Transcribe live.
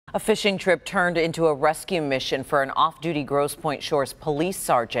A fishing trip turned into a rescue mission for an off-duty Grosse Pointe Shores police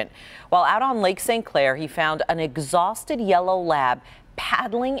sergeant. While out on Lake St. Clair, he found an exhausted yellow lab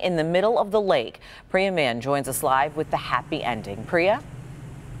paddling in the middle of the lake. Priya Mann joins us live with the happy ending. Priya?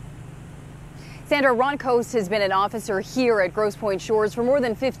 Sandra, Ron Coast has been an officer here at Grosse Pointe Shores for more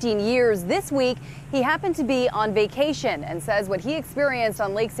than 15 years. This week, he happened to be on vacation and says what he experienced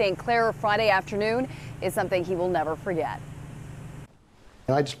on Lake St. Clair Friday afternoon is something he will never forget.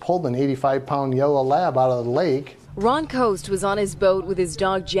 I just pulled an 85-pound yellow lab out of the lake. Ron Coast was on his boat with his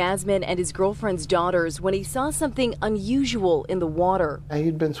dog Jasmine and his girlfriend's daughters when he saw something unusual in the water.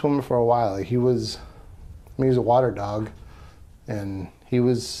 He'd been swimming for a while. He was a water dog, and he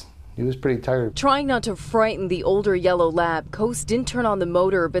was pretty tired. Trying not to frighten the older yellow lab, Coast didn't turn on the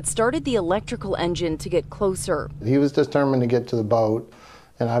motor but started the electrical engine to get closer. He was determined to get to the boat,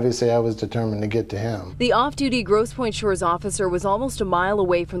 and obviously I was determined to get to him. The off-duty Grosse Pointe Shores officer was almost a mile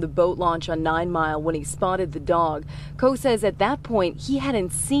away from the boat launch on 9 Mile when he spotted the dog. Coast says at that point he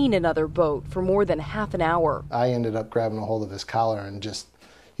hadn't seen another boat for more than half an hour. I ended up grabbing a hold of his collar and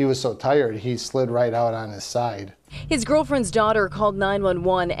he was so tired he slid right out on his side. His girlfriend's daughter called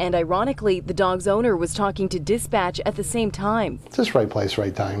 911, and ironically, the dog's owner was talking to dispatch at the same time. Just right place,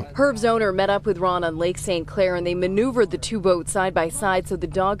 right time. Herb's owner met up with Ron on Lake St. Clair, and they maneuvered the two boats side by side so the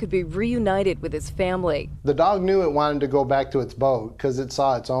dog could be reunited with his family. The dog knew it wanted to go back to its boat because it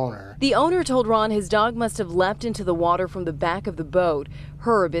saw its owner. The owner told Ron his dog must have leapt into the water from the back of the boat.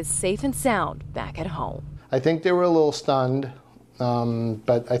 Herb is safe and sound back at home. I think they were a little stunned,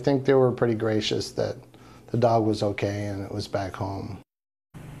 but I think they were pretty gracious that the dog was okay and it was back home.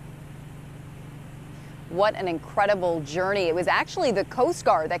 What an incredible journey. It was actually the Coast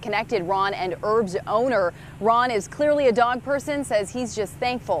Guard that connected Ron and Herb's owner. Ron is clearly a dog person, says he's just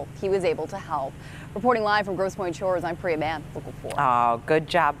thankful he was able to help. Reporting live from Grosse Pointe Shores, I'm Priya Mann, Local 4. Oh, good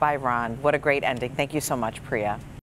job by Ron. What a great ending. Thank you so much, Priya.